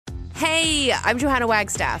Hey, I'm Johanna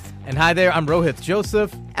Wagstaff. And hi there, I'm Rohith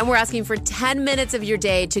Joseph. And we're asking for 10 minutes of your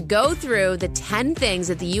day to go through the 10 things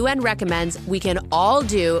that the UN recommends we can all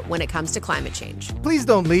do when it comes to climate change. Please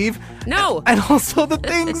don't leave. No. And also, the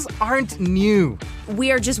things aren't new.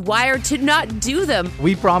 We are just wired to not do them.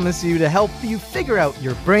 We promise you to help you figure out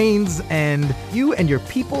your brains, and you and your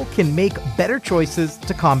people can make better choices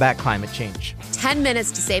to combat climate change. 10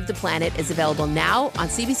 Minutes to Save the Planet is available now on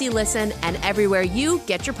CBC Listen and everywhere you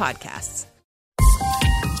get your podcasts.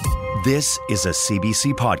 This is a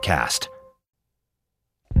CBC podcast.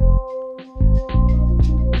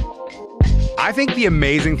 I think the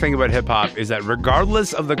amazing thing about hip-hop is that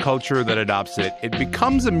regardless of the culture that adopts it, it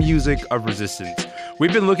becomes a music of resistance.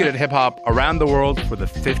 We've been looking at hip-hop around the world for the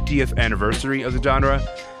 50th anniversary of the genre.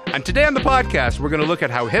 And today on the podcast, we're going to look at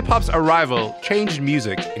how hip-hop's arrival changed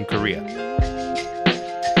music in Korea.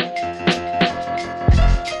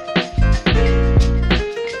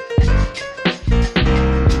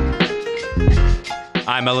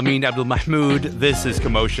 I'm Elamin Abdul-Mahmoud. This is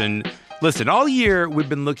Commotion. Listen, all year we've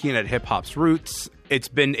been looking at hip-hop's roots. It's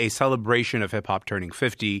been a celebration of hip-hop turning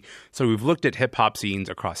 50, so we've looked at hip-hop scenes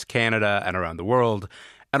across Canada and around the world.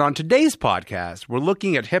 And on today's podcast, we're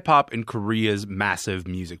looking at hip-hop in Korea's massive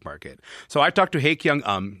music market. So I talked to Hae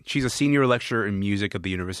Kyung. She's a senior lecturer in music at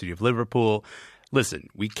the University of Liverpool. Listen,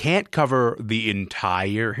 we can't cover the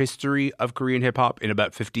entire history of Korean hip-hop in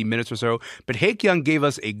about 15 minutes or so, but Hae Kyung gave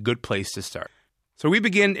us a good place to start. So we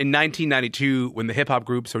begin in 1992 when the hip-hop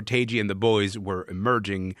group Sotaeji and the Boys were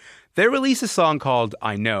emerging. They released a song called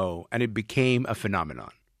I Know, and it became a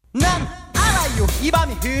phenomenon. 난 알아요 이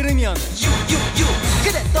밤이 흐르면 유유유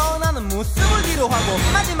그대 떠나는 모습을 위로하고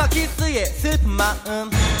마지막 키스의 슬픈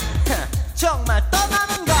마음 정말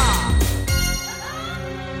떠나는가.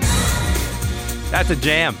 That's a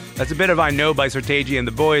jam. That's a bit of I Know by Sotaeji and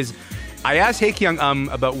the Boys. I asked Hae Kyung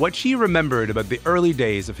about what she remembered about the early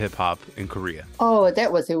days of hip-hop in Korea. Oh,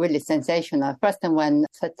 that was really sensational. First time when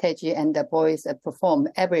Sotaeji and the Boys performed,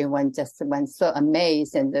 everyone just went so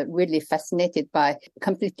amazed and really fascinated by a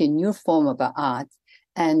completely new form of art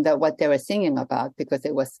and what they were singing about, because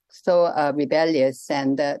it was so rebellious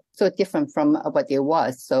and so different from what it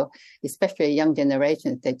was. So especially young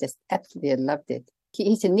generations, they just absolutely loved it.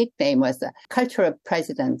 His nickname was Cultural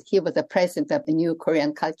President. He was the president of the new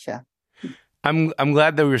Korean culture. I'm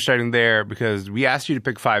glad that we were starting there because we asked you to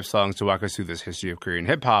pick 5 songs to walk us through this history of Korean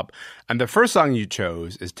hip-hop. And the first song you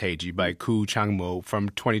chose is Taeji by Koo Chang-mo from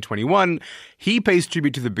 2021. He pays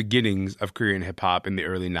tribute to the beginnings of Korean hip-hop in the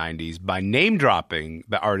early 90s by name-dropping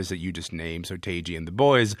the artists that you just named, so Taeji and the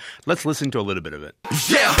Boys. Let's listen to a little bit of it.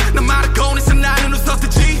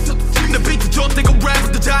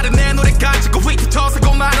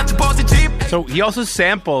 So he also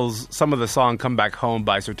samples some of the song Come Back Home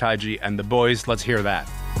by Sotaeji and the Boys. Let's hear that.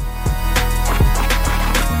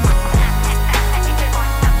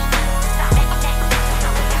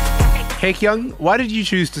 Hae Kyung, why did you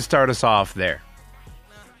choose to start us off there?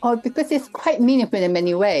 Oh, because it's quite meaningful in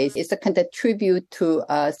many ways. It's a kind of tribute to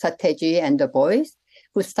Sotaeji and the Boys,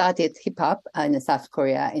 who started hip-hop in South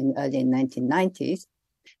Korea in early 1990s.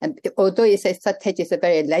 And although it says Sotaeji is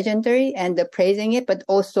very legendary and praising it, but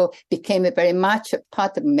also became a very much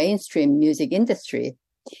part of mainstream music industry.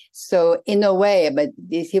 So in a way, but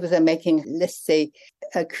he was making, let's say,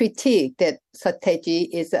 a critique that Sotaeji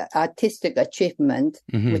is an artistic achievement,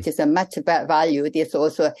 which is a much valued. It's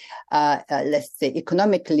also, let's say,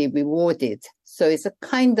 economically rewarded. So it's a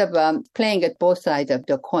kind of playing at both sides of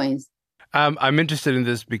the coins. I'm interested in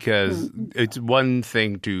this because it's one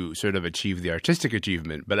thing to sort of achieve the artistic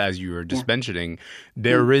achievement, but as you were just mentioning,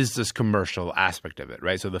 there is this commercial aspect of it,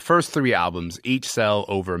 right? So the first 3 albums each sell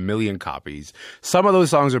over 1 million copies. Some of those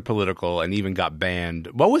songs are political and even got banned.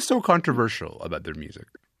 What was so controversial about their music?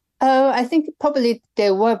 I think probably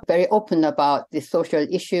they were very open about the social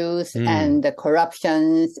issues and the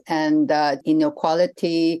corruptions and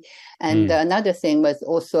inequality. And another thing was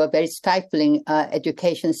also a very stifling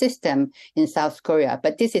education system in South Korea.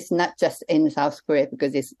 But this is not just in South Korea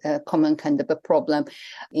because it's a common kind of a problem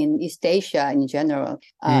in East Asia in general.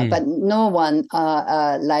 But no one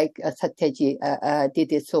like Sotaeji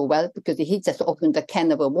did it so well because he just opened a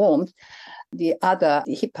can of worms. The other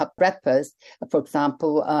hip-hop rappers, for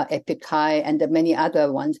example, Epic High and many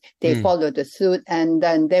other ones, they followed the suit and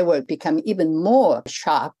then they will become even more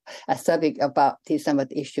sharp, assertive about some of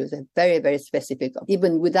the issues, very, very specific,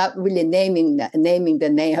 even without really naming the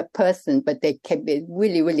name of person, but they can be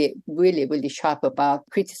really sharp about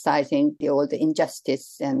criticizing all the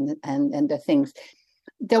injustice and the things.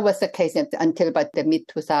 There was a case until about the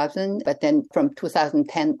mid-2000s, but then from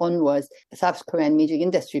 2010 onwards, South Korean music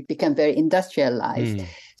industry became very industrialized.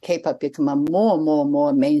 K-pop became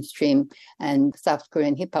more mainstream, and South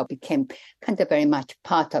Korean hip-hop became kind of very much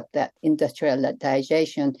part of that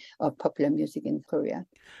industrialization of popular music in Korea.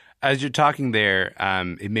 As you're talking there,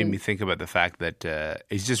 it made me think about the fact that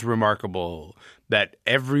it's just remarkable that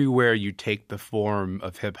everywhere you take the form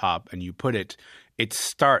of hip-hop and you put it, it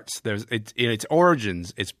starts, in its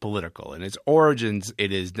origins, it's political. In its origins,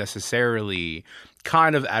 it is necessarily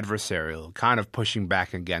kind of adversarial, kind of pushing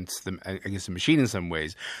back against the machine in some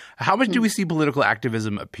ways. How much do we see political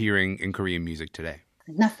activism appearing in Korean music today?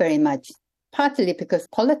 Not very much. Partly because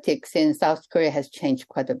politics in South Korea has changed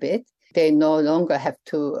quite a bit. They no longer have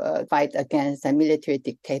to fight against a military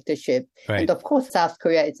dictatorship. Right. And of course, South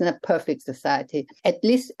Korea is not a perfect society. At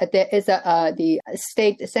least there is the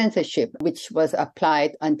state censorship, which was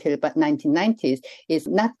applied until about 1990s, is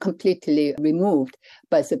not completely removed,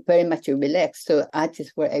 but it's very much relaxed. So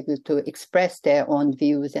artists were able to express their own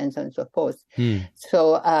views and so on and so forth.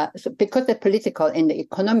 So because the political and the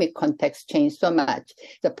economic context changed so much,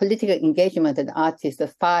 the political engagement of the artists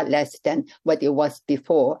is far less than what it was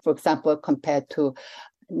before. For example, compared to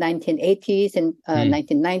 1980s and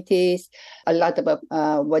 1990s, a lot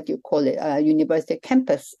of what you call it, university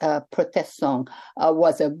campus protest song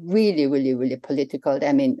was a really political,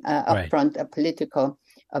 upfront political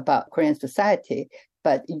about Korean society.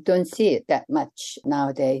 But you don't see it that much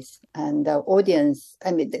nowadays. And the audience,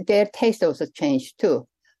 their taste also changed too.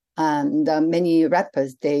 And many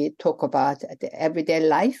rappers, they talk about the everyday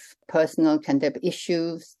life, personal kind of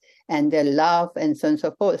issues, and their love and so on and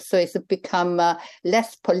so forth. So it's become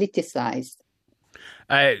less politicized.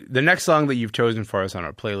 The next song that you've chosen for us on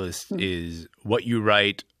our playlist is What You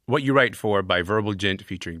Write For by Verbal Jint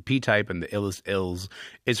featuring P-Type and the Illest Ills.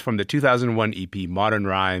 It's from the 2001 EP Modern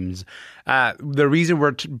Rhymes. The reason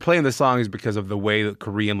we're playing the song is because of the way that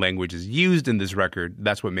Korean language is used in this record.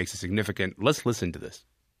 That's what makes it significant. Let's listen to this.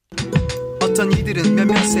 어떤 이들은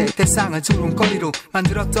몇몇의 대상을 주름거리로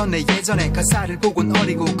만들었던 내 예전의 가사를 보곤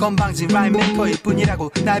어리고 건방진 라임 메이커일 뿐이라고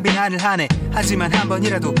날 비난을 하네. 하지만 한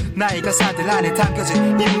번이라도 나의 가사들 안에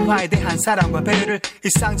담겨진 인문화에 대한 사랑과 배려를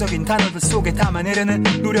일상적인 단어들 속에 담아내려는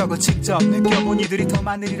노력을 직접 느껴본 이들이 더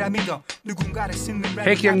많으리라 믿어. 누군가를 씹는 랩.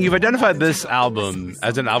 Hey Kyung, you've identified this album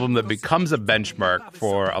as an album that becomes a benchmark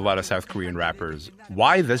for a lot of South Korean rappers.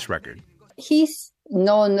 Why this record? He's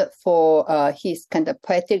known for his kind of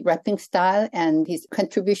poetic rapping style and his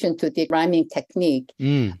contribution to the rhyming technique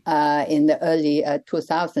in the early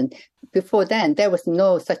 2000s. Before then, there was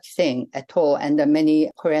no such thing at all. And many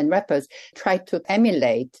Korean rappers tried to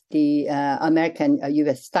emulate the American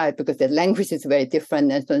US style because the language is very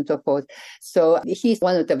different and so on and so forth. So he's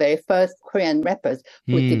one of the very first Korean rappers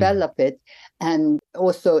who developed it. And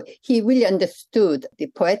also, he really understood the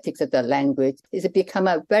poetics of the language. It's become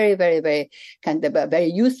a very, very, very kind of a very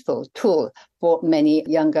useful tool for many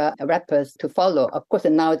younger rappers to follow. Of course,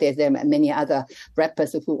 nowadays there are many other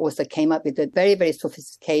rappers who also came up with a very, very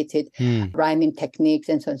sophisticated rhyming techniques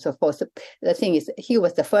and so on and so forth. So the thing is, he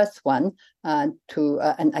was the first one and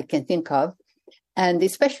I can think of. And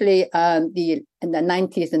especially in the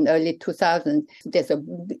 90s and early 2000s, there's a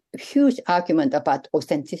huge argument about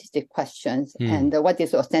authenticity questions and what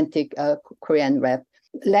is authentic Korean rap.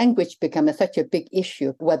 Language became such a big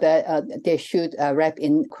issue, whether they should rap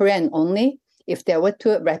in Korean only. If they were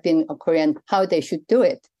to rap in Korean, how they should do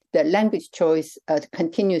it. The language choice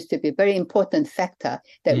continues to be a very important factor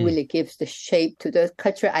that really gives the shape to the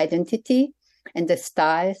cultural identity and the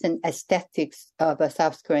styles and aesthetics of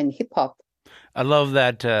South Korean hip-hop. I love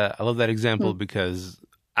that example because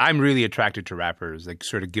I'm really attracted to rappers that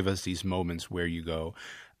sort of give us these moments where you go,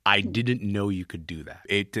 I didn't know you could do that.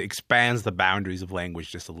 It expands the boundaries of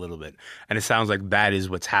language just a little bit. And it sounds like that is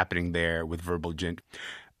what's happening there with Verbal Jint.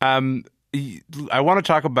 I want to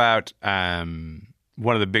talk about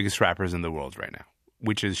one of the biggest rappers in the world right now,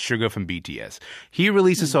 which is Suga from BTS. He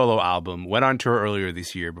released a solo album, went on tour earlier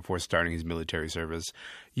this year before starting his military service.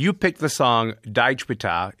 You picked the song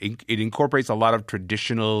Daechwita. It incorporates a lot of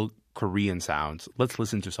traditional Korean sounds. Let's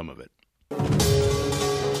listen to some of it.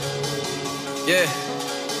 Yeah.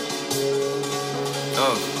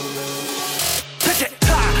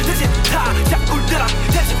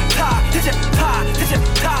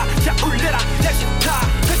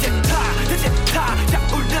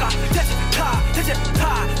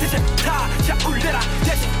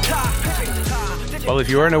 Well, if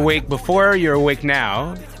you weren't awake before, you're awake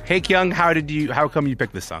now. Hey Kyung, how come you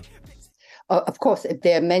picked this song? Of course,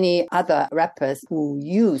 there are many other rappers who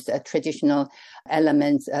use traditional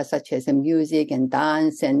elements such as music and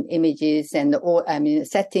dance and images and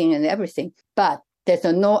setting and everything. But there's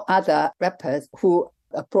no other rappers who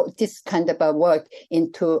brought this kind of work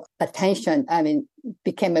into attention.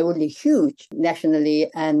 became really huge nationally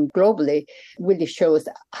and globally, really shows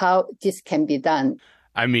how this can be done.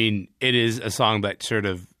 I mean, it is a song that sort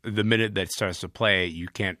of, the minute that starts to play, you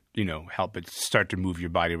can't, help but start to move your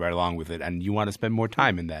body right along with it. And you want to spend more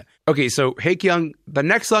time in that. Okay, so Haekyung, the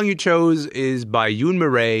next song you chose is by Yoon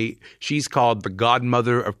Mi-rae. She's called the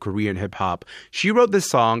godmother of Korean hip hop. She wrote this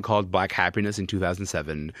song called Black Happiness in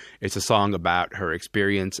 2007. It's a song about her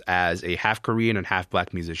experience as a half Korean and half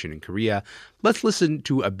Black musician in Korea. Let's listen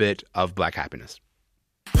to a bit of Black Happiness.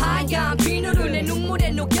 하얀 비누를 내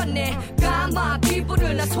눈물에 녹였네 까만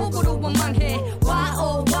피부를 나 속으로 원망해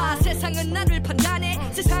와 세상은 나를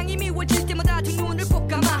판단해 세상이 미워질 때마다 두 눈을 꼭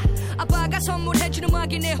감아 아빠가 선물해준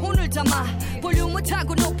음악에 내 혼을 담아 볼륨을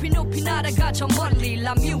타고 높이 날아가 저 멀리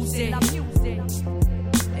La music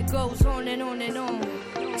It goes on and on and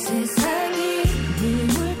on 세상이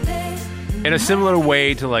미울 때 In a similar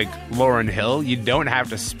way to like Lauryn Hill, you don't have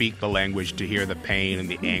to speak the language to hear the pain and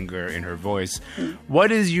the anger in her voice.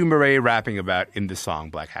 What is Yoon Mi-rae rapping about in the song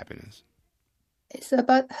Black Happiness? It's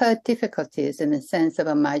about her difficulties in the sense of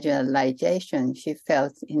a marginalization she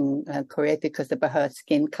felt in Korea because of her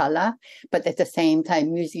skin color. But at the same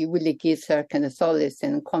time, music really gives her kind of solace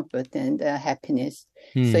and comfort and happiness.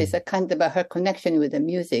 So it's a kind of her connection with the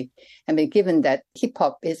music. I mean, given that hip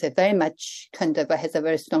hop is a very much kind of has a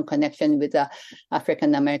very strong connection with the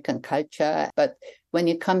African American culture. But when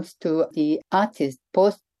it comes to the artists,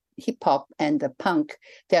 both hip hop and the punk,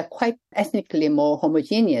 they're quite ethnically more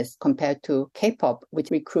homogeneous compared to K-pop,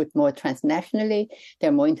 which recruit more transnationally.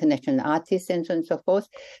 They're more international artists and so on and so forth.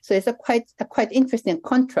 So it's a quite interesting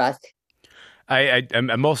contrast.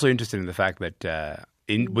 I'm also interested in the fact that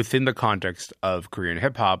within the context of Korean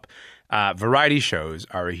hip hop, variety shows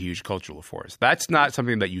are a huge cultural force. That's not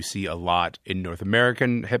something that you see a lot in North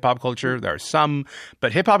American hip hop culture. There are some,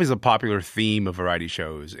 but hip hop is a popular theme of variety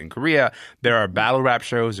shows in Korea. There are battle rap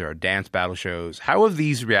shows, there are dance battle shows. How have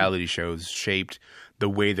these reality shows shaped the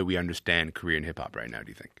way that we understand Korean hip hop right now, do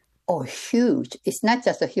you think? Oh, huge. It's not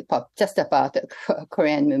just a hip hop, just about the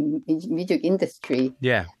Korean music industry.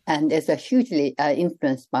 Yeah. And it's hugely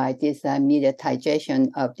influenced by this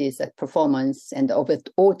mediatization of this performance and of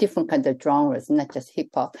all different kinds of genres, not just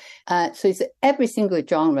hip hop. So it's every single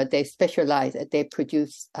genre they specialize. They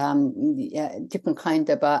produce different kind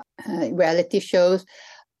of reality shows.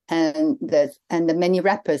 And the many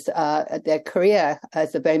rappers, their career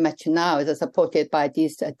is very much now is supported by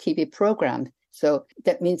these TV programs. So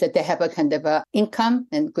that means that they have a kind of income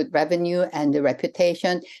and good revenue and the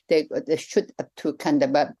reputation. They shoot up to kind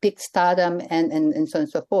of a big stardom and so on and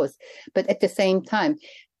so forth. But at the same time,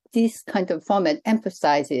 this kind of format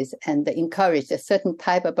emphasizes and encourages a certain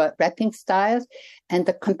type of rapping styles and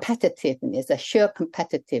the competitiveness, a sheer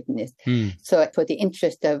competitiveness. So for the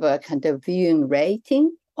interest of a kind of viewing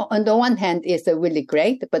rating, on the one hand, it's really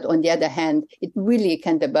great, but on the other hand, it really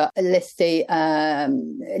kind of, let's say,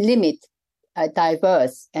 limit a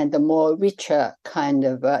diverse and a more richer kind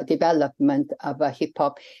of development of hip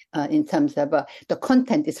hop in terms of the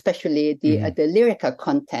content, especially the lyrical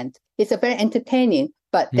content. It's a very entertaining,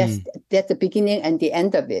 but that's the beginning and the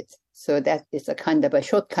end of it. So that is a kind of a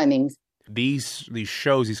shortcomings. These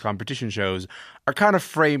shows, these competition shows, are kind of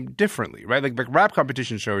framed differently, right? Like rap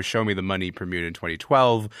competition show, Show Me the Money, premiered in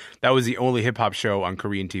 2012. That was the only hip-hop show on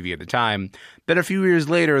Korean TV at the time. Then a few years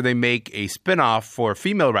later, they make a spin-off for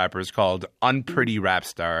female rappers called Unpretty Rap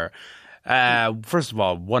Star. First of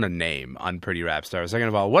all, what a name, Unpretty Rap Star. Second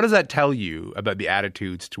of all, what does that tell you about the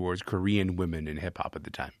attitudes towards Korean women in hip-hop at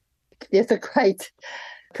the time? It's quite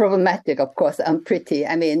problematic, of course. Unpretty.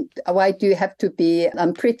 I mean, why do you have to be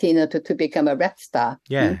unpretty in order to become a rap star?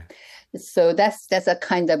 Yeah. So that's a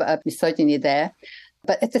kind of a misogyny there.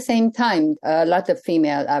 But at the same time, a lot of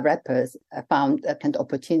female rappers found a kind of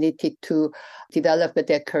opportunity to develop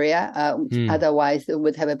their career, which otherwise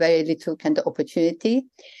would have a very little kind of opportunity.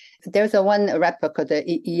 There's one rapper called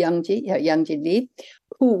Youngji Lee,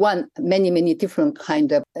 who won many different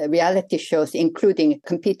kind of reality shows, including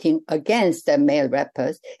competing against the male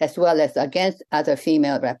rappers as well as against other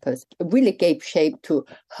female rappers. It really gave shape to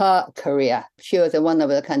her career. She was one of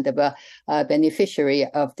the kind of beneficiary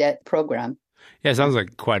of that program. Yeah, it sounds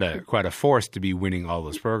like quite a force to be winning all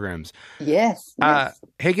those programs. Yes.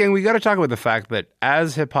 Hey, gang, we got to talk about the fact that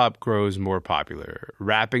as hip-hop grows more popular,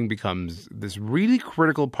 rapping becomes this really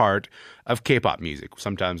critical part of K-pop music.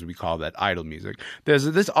 Sometimes we call that idol music. There's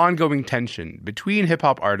this ongoing tension between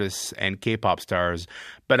hip-hop artists and K-pop stars,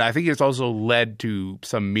 but I think it's also led to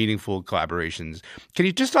some meaningful collaborations. Can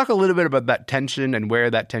you just talk a little bit about that tension and where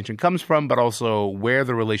that tension comes from, but also where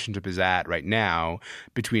the relationship is at right now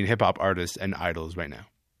between hip-hop artists and idols right now?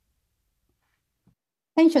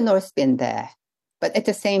 Tension always been there. But at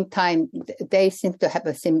the same time, they seem to have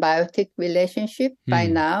a symbiotic relationship by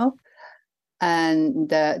now. And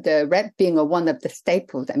the rap being one of the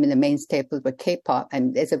staples, I mean, the main staples of K-pop,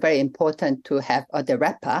 and it's very important to have the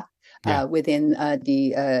rapper within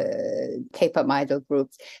the K-pop idol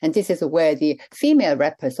groups. And this is where the female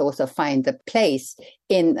rappers also find a place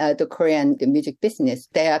in the Korean music business.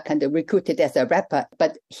 They are kind of recruited as a rapper,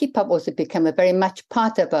 but hip-hop also become a very much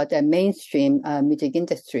part of the mainstream music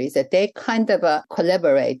industries, that they kind of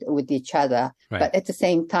collaborate with each other. Right. But at the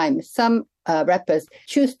same time, some rappers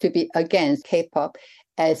choose to be against K-pop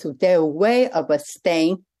as their way of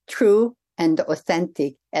staying true and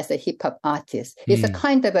authentic as a hip-hop artist. It's a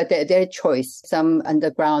kind of their choice. Some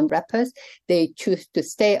underground rappers, they choose to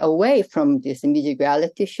stay away from these music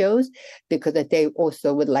reality shows because they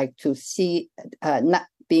also would like to see not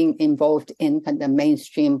being involved in the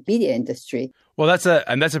mainstream media industry. Well, that's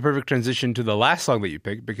a perfect transition to the last song that you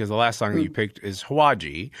picked, because the last song that you picked is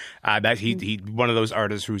Hwaji. That he one of those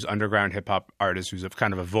artists who's underground hip hop artists who's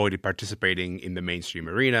kind of avoided participating in the mainstream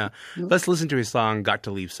arena. Let's listen to his song "Got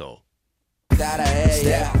to Leave Seoul."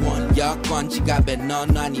 Step 1 여권 지갑에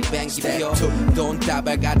너나니 뱅기표 돈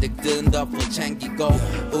다발 가득 든 덮을 챙기고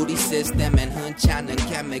우리 시스템엔 흔치 않은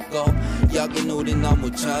케미컬 여긴 우리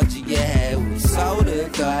너무 저지해 우리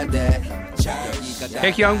서울을 가야 돼.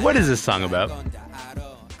 Baekhyun, what is this song about?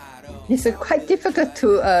 It's quite difficult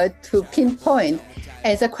to pinpoint.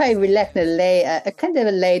 It's a quite relaxed, a kind of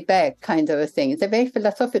a laid-back kind of a thing. It's a very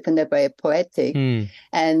philosophical and very poetic.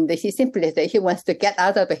 And he simply said he wants to get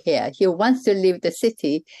out of here. He wants to leave the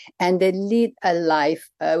city and then lead a life,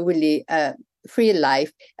 really free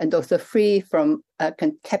life, and also free from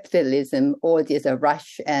capitalism, all this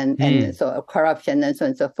rush and sort of corruption and so on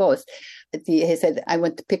and so forth. He said, I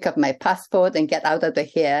want to pick up my passport and get out of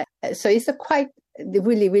here. So it's a quite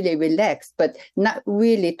really, really relaxed, but not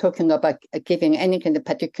really talking about giving any kind of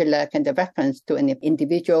particular kind of reference to any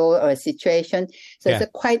individual or a situation. So it's a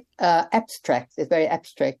quite abstract. It's very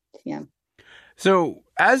abstract. Yeah. So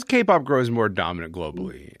as K-pop grows more dominant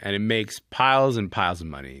globally and it makes piles and piles of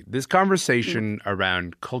money, this conversation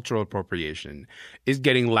around cultural appropriation is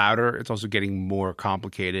getting louder. It's also getting more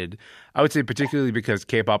complicated. I would say particularly because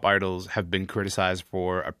K-pop idols have been criticized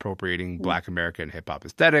for appropriating Black American hip-hop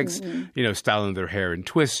aesthetics, styling their hair in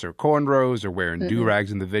twists or cornrows or wearing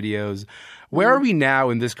do-rags in the videos. Where are we now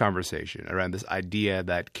in this conversation around this idea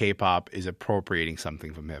that K-pop is appropriating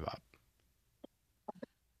something from hip-hop?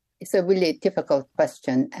 It's a really difficult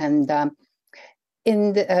question. And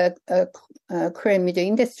in the Korean music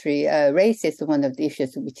industry, race is one of the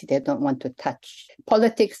issues which they don't want to touch.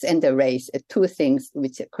 Politics and the race are two things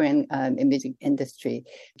which the Korean music industry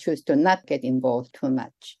choose to not get involved too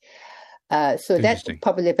much. So that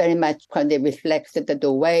probably very much reflects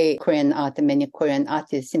the way many Korean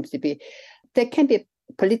artists seems to be. They can be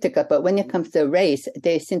political, but when it comes to race,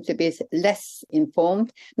 they seem to be less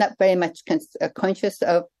informed, not very much conscious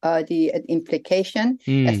of the implication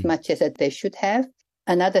as much as they should have.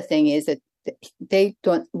 Another thing is that they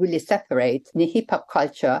don't really separate in hip-hop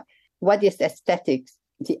culture what is aesthetics,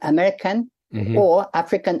 the American or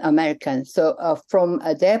African American. So from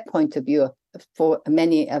their point of view, for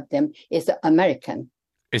many of them, it's American.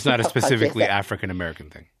 It's not a specifically African American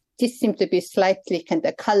thing. This seems to be slightly kind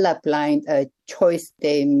of colorblind choice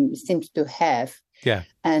they seem to have. Yeah.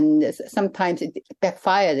 And sometimes it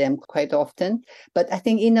backfires them quite often. But I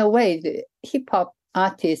think in a way, the hip-hop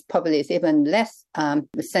artist probably is even less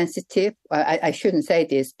sensitive. I shouldn't say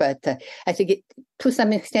this, but I think to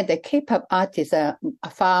some extent, the K-pop artists are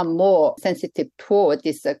far more sensitive toward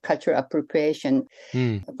this cultural appropriation.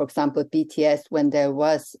 For example, BTS, when there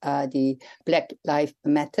was the Black Lives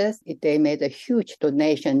Matter, they made a huge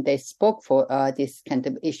donation. They spoke for these kind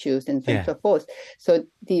of issues and so on and so forth. So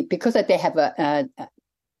because they have the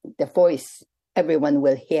voice, everyone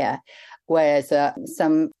will hear. Whereas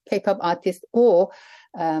some K-pop artists or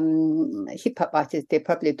hip-hop artists, they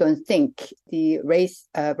probably don't think the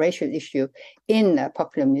racial issue in the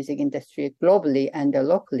popular music industry globally and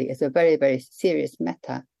locally is a very, very serious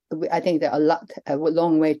matter. I think there are a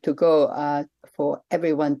long way to go for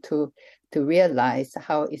everyone to realize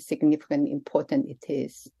how significant and important it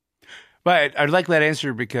is. But I'd like that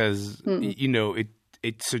answer because,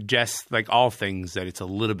 it suggests, like all things, that it's a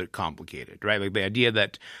little bit complicated, right? Like the idea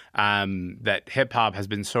that that hip-hop has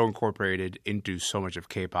been so incorporated into so much of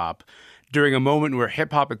K-pop during a moment where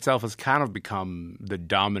hip-hop itself has kind of become the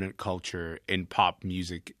dominant culture in pop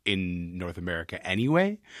music in North America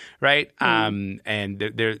anyway, right? And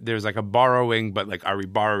there's like a borrowing, but like are we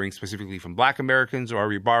borrowing specifically from Black Americans or are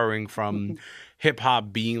we borrowing from hip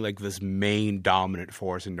hop being like this main dominant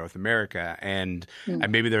force in North America. And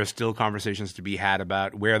maybe there are still conversations to be had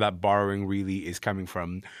about where that borrowing really is coming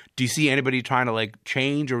from. Do you see anybody trying to like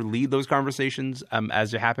change or lead those conversations as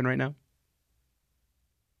they happen right now?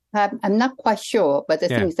 I'm not quite sure, but the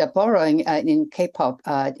thing is that borrowing in K-pop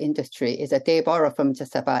industry is that they borrow from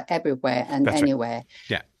just about everywhere and anywhere.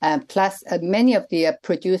 Right. Yeah. Plus, many of the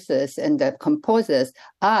producers and the composers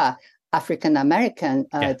are African American,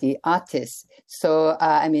 the artists. So,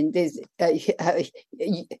 I mean, there's,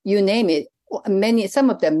 you name it. Some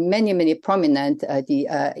of them, many prominent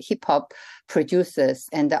the hip hop producers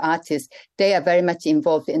and the artists, they are very much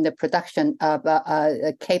involved in the production of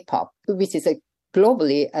K-pop, which is a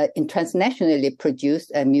globally internationally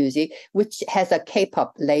produced music, which has a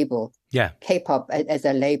K-pop label. Yeah, K-pop as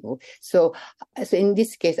a label. So in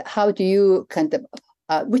this case, how do you kind of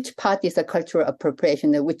which part is a cultural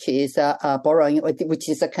appropriation, which is borrowing, or which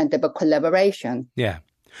is a kind of a collaboration? Yeah.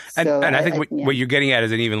 And I think what you're getting at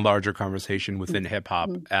is an even larger conversation within hip hop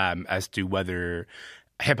as to whether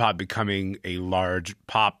hip hop becoming a large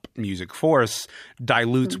pop music force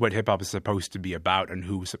dilutes what hip hop is supposed to be about and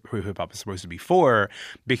who hip hop is supposed to be for,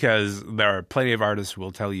 because there are plenty of artists who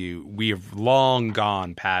will tell you we have long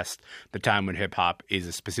gone past the time when hip hop is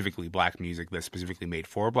a specifically black music that's specifically made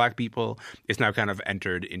for black people. It's now kind of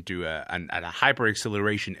entered into a hyper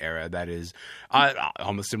acceleration era that is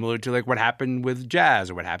almost similar to like what happened with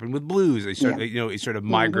jazz or what happened with blues. It sort of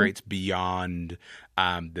migrates beyond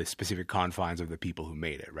the specific confines of the people who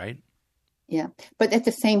made it, right? Yeah. But at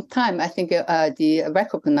the same time, I think the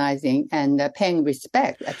recognizing and paying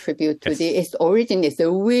respect, tribute to its origin is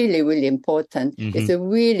really, really important. It's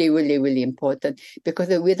really, really, really important, because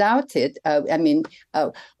without it,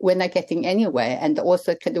 we're not getting anywhere, and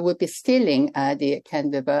also we'll be stealing the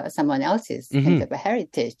kind of someone else's kind of a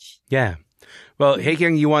heritage. Yeah. Well,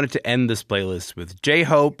 Haekyung, you wanted to end this playlist with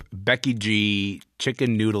J-Hope, Becky G,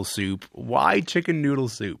 Chicken Noodle Soup. Why Chicken Noodle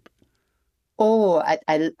Soup? Oh,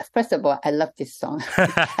 first of all, I love this song.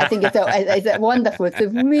 I think it's wonderful. It's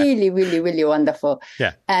really, really, really wonderful.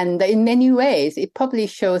 Yeah. And in many ways, it probably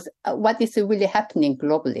shows what is really happening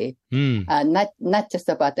globally. Not just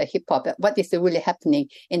about the hip hop, but what is really happening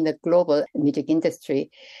in the global music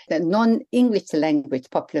industry. The non-English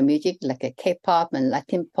language popular music, like a K-pop and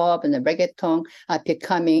Latin pop and the reggaeton, are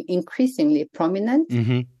becoming increasingly prominent.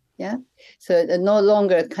 Yeah. So they're no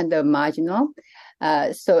longer kind of marginal.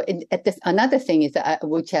 Another thing is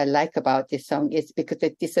which I like about this song is because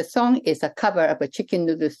this song is a cover of a Chicken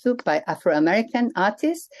Noodle Soup by Afro-American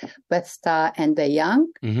artist Webster and Young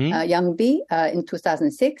B in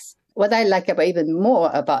 2006. What I like even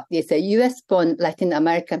more about this, a U.S.-born Latin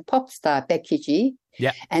American pop star Becky G,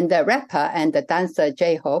 and the rapper and the dancer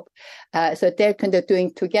J-Hope. So they're kind of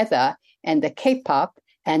doing together, and the K-pop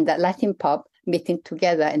and the Latin pop meeting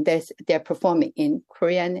together, and they're performing in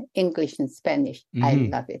Korean, English, and Spanish. I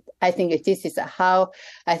love it. I think this is how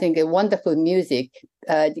I think a wonderful music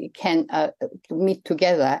can meet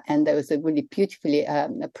together, and there was a really beautifully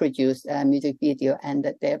produced music video,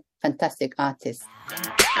 and they're fantastic artists.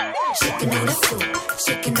 Chicken noodle soup,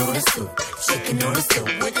 chicken noodle soup, chicken noodle soup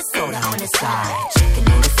with a soda on the side. Chicken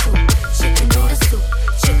noodle soup, chicken noodle soup,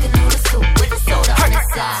 chicken noodle soup with a soda on the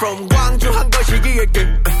side. From Gwangju 한거시기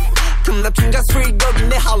again. That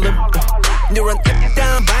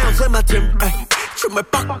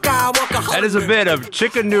is a bit of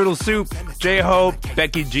Chicken Noodle Soup, J-Hope,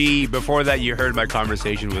 Becky G. Before that, you heard my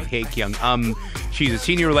conversation with Haekyung. She's a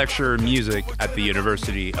senior lecturer in music at the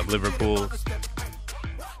University of Liverpool.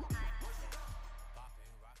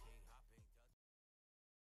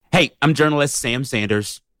 Hey, I'm journalist Sam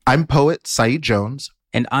Sanders. I'm poet Saeed Jones.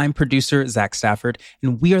 And I'm producer Zach Stafford.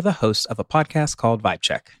 And we are the hosts of a podcast called Vibe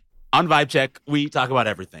Check. On Vibe Check, we talk about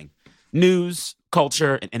everything. News,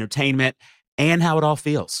 culture, and entertainment, and how it all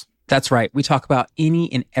feels. That's right. We talk about any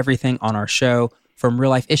and everything on our show, from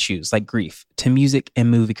real-life issues like grief to music and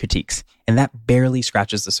movie critiques. And that barely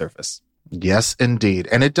scratches the surface. Yes, indeed.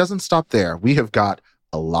 And it doesn't stop there. We have got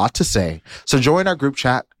a lot to say. So join our group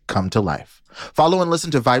chat, Come to Life. Follow and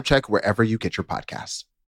listen to Vibe Check wherever you get your podcasts.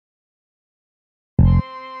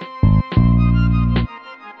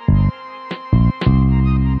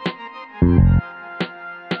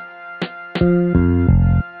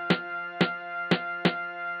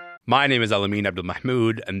 My name is Alamin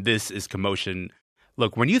Abdul-Mahmoud, and this is Commotion.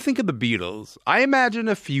 Look, when you think of the Beatles, I imagine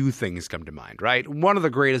a few things come to mind, right? One of the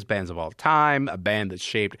greatest bands of all time, a band that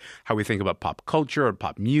shaped how we think about pop culture or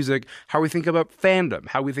pop music, how we think about fandom,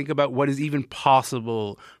 how we think about what is even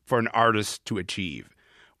possible for an artist to achieve.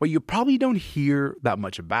 What you probably don't hear that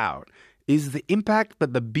much about is the impact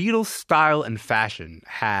that the Beatles' style and fashion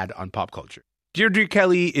had on pop culture. Deirdre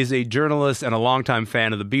Kelly is a journalist and a longtime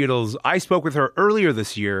fan of the Beatles. I spoke with her earlier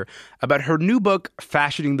this year about her new book,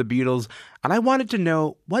 Fashioning the Beatles, and I wanted to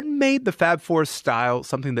know what made the Fab Four style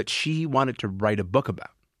something that she wanted to write a book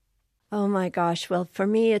about. Oh my gosh. Well, for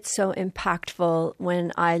me, it's so impactful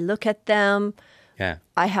when I look at them. Yeah.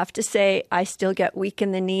 I have to say, I still get weak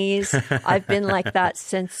in the knees. I've been like that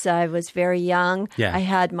since I was very young. Yeah. I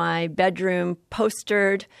had my bedroom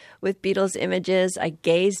postered with Beatles images. I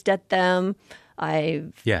gazed at them. I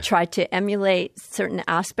tried to emulate certain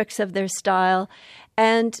aspects of their style.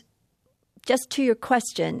 And just to your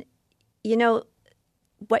question, you know,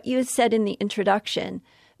 what you said in the introduction,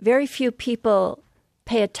 very few people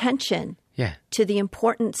pay attention to the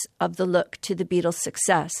importance of the look to the Beatles'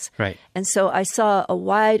 success. Right. And so I saw a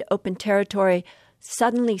wide open territory,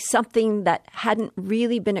 suddenly something that hadn't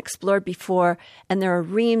really been explored before. And there are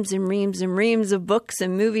reams and reams and reams of books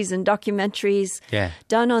and movies and documentaries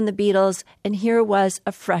done on the Beatles. And here was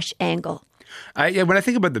a fresh angle. When I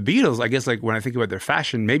think about the Beatles, I guess like when I think about their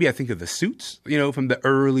fashion, maybe I think of the suits, you know, from the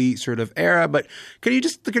early sort of era. But can you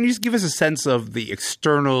just give us a sense of the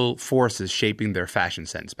external forces shaping their fashion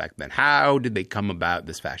sense back then? How did they come about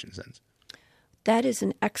this fashion sense? That is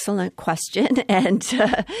an excellent question, and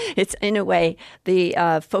it's in a way the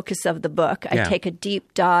focus of the book. I take a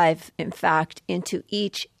deep dive, in fact, into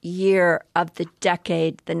each year of the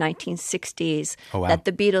decade, the 1960s, that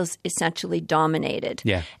the Beatles essentially dominated.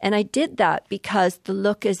 Yeah. And I did that because the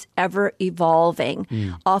look is ever evolving.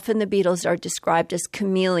 Often the Beatles are described as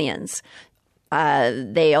chameleons.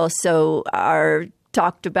 They also are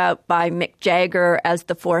talked about by Mick Jagger as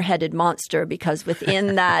the four-headed monster, because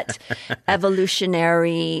within that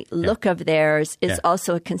evolutionary look of theirs is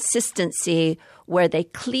also a consistency where they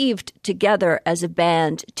cleaved together as a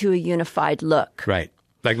band to a unified look. Right.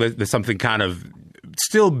 Like there's something kind of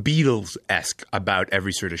still Beatles-esque about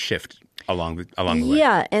every sort of shift along the way.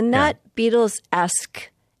 Yeah, and that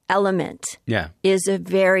Beatles-esque element is a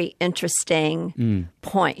very interesting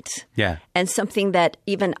point. Yeah. And something that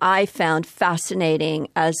even I found fascinating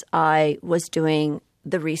as I was doing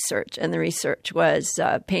the research. And the research was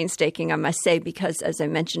painstaking, I must say, because as I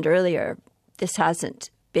mentioned earlier, this hasn't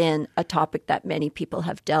been a topic that many people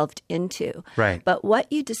have delved into. Right. But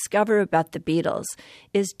what you discover about the Beatles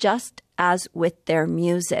is just as with their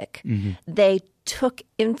music, they took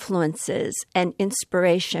influences and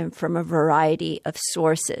inspiration from a variety of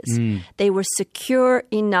sources. They were secure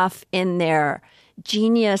enough in their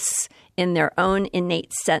genius, in their own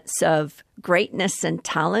innate sense of greatness and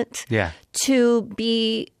talent, to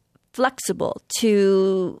be flexible,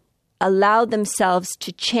 to allow themselves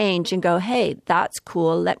to change and go, hey, that's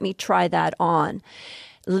cool, let me try that on.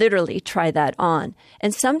 Literally try that on.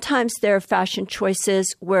 And sometimes their fashion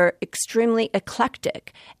choices were extremely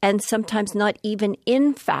eclectic and sometimes not even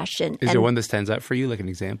in fashion. Is there one that stands out for you, like an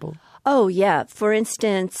example? Oh, yeah. For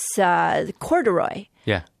instance, corduroy.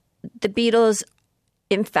 Yeah. The Beatles,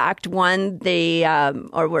 in fact, won the,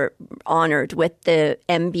 or were honored with the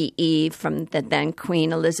MBE from the then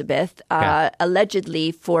Queen Elizabeth,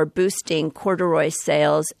 allegedly for boosting corduroy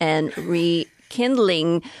sales and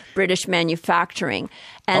rekindling British manufacturing.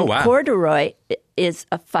 And corduroy is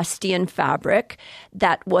a fustian fabric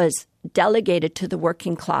that was delegated to the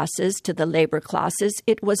working classes, to the labor classes.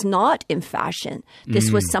 It was not in fashion. This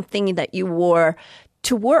was something that you wore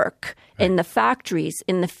to work in the factories,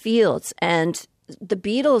 in the fields. And the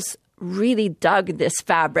Beatles really dug this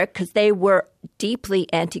fabric because they were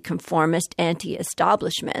deeply anti-conformist,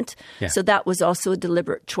 anti-establishment. Yeah. So that was also a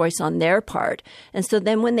deliberate choice on their part. And so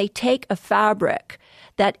then when they take a fabric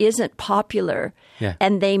that isn't popular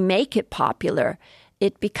and they make it popular,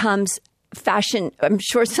 it becomes fashion. I'm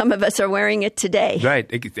sure some of us are wearing it today. Right.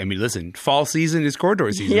 I mean, listen, fall season is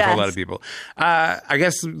corduroy season for a lot of people. I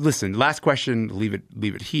guess, listen, last question, leave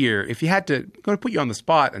it here. If you had to, I'm going to put you on the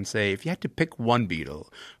spot and say, if you had to pick one Beatle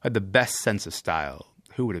who had the best sense of style,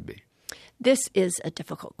 who would it be? This is a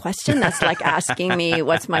difficult question. That's like asking me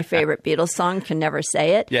what's my favorite Beatles song. Can never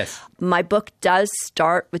say it. Yes. My book does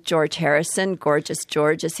start with George Harrison, Gorgeous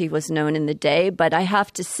George, as he was known in the day. But I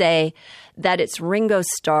have to say that it's Ringo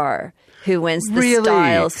Starr who wins the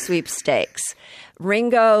style sweepstakes.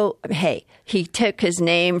 Ringo, hey, he took his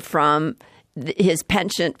name from his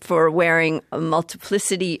penchant for wearing a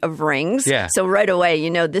multiplicity of rings. Yeah. So right away, you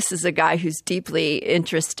know, this is a guy who's deeply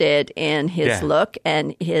interested in his look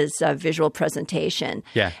and his visual presentation.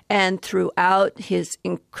 Yeah. And throughout his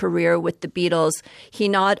career with the Beatles, he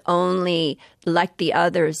not only, like the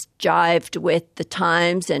others, jived with the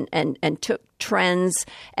times and took trends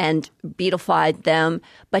and Beatleified them,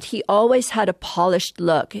 but he always had a polished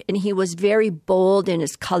look, and he was very bold in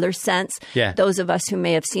his color sense. Yeah. Those of us who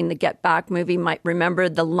may have seen the Get Back movie might remember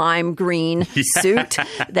the lime green suit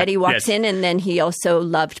that he walks in, and then he also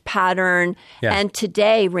loved pattern. Yeah. And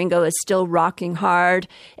today, Ringo is still rocking hard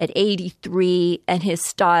at 83, and his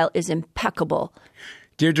style is impeccable.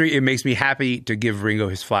 Deirdre, it makes me happy to give Ringo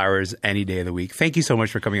his flowers any day of the week. Thank you so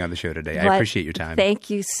much for coming on the show today. I appreciate your time.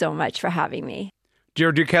 Thank you so much for having me.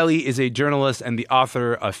 Deirdre Kelly is a journalist and the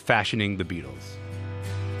author of Fashioning the Beatles.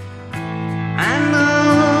 I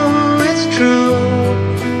know it's true.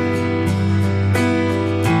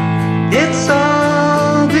 It's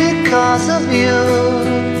all because of you.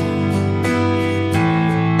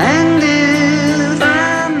 And if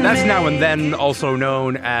I'm That's Now and Then, also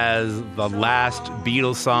known as the last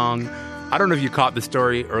Beatles song. I don't know if you caught the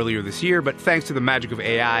story earlier this year, but thanks to the magic of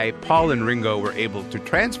AI, Paul and Ringo were able to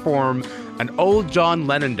transform an old John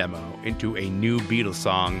Lennon demo into a new Beatles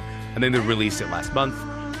song, and then they released it last month.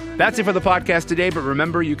 That's it for the podcast today, but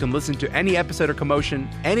remember, you can listen to any episode of Commotion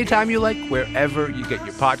anytime you like, wherever you get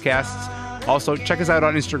your podcasts. Also, check us out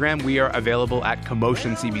on Instagram. We are available at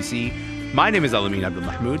Commotion CBC. My name is Alamin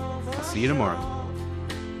Abdul-Mahmoud. I'll see you tomorrow.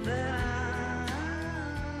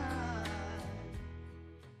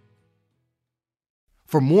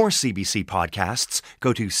 For more CBC podcasts,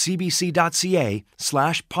 go to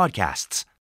cbc.ca/podcasts.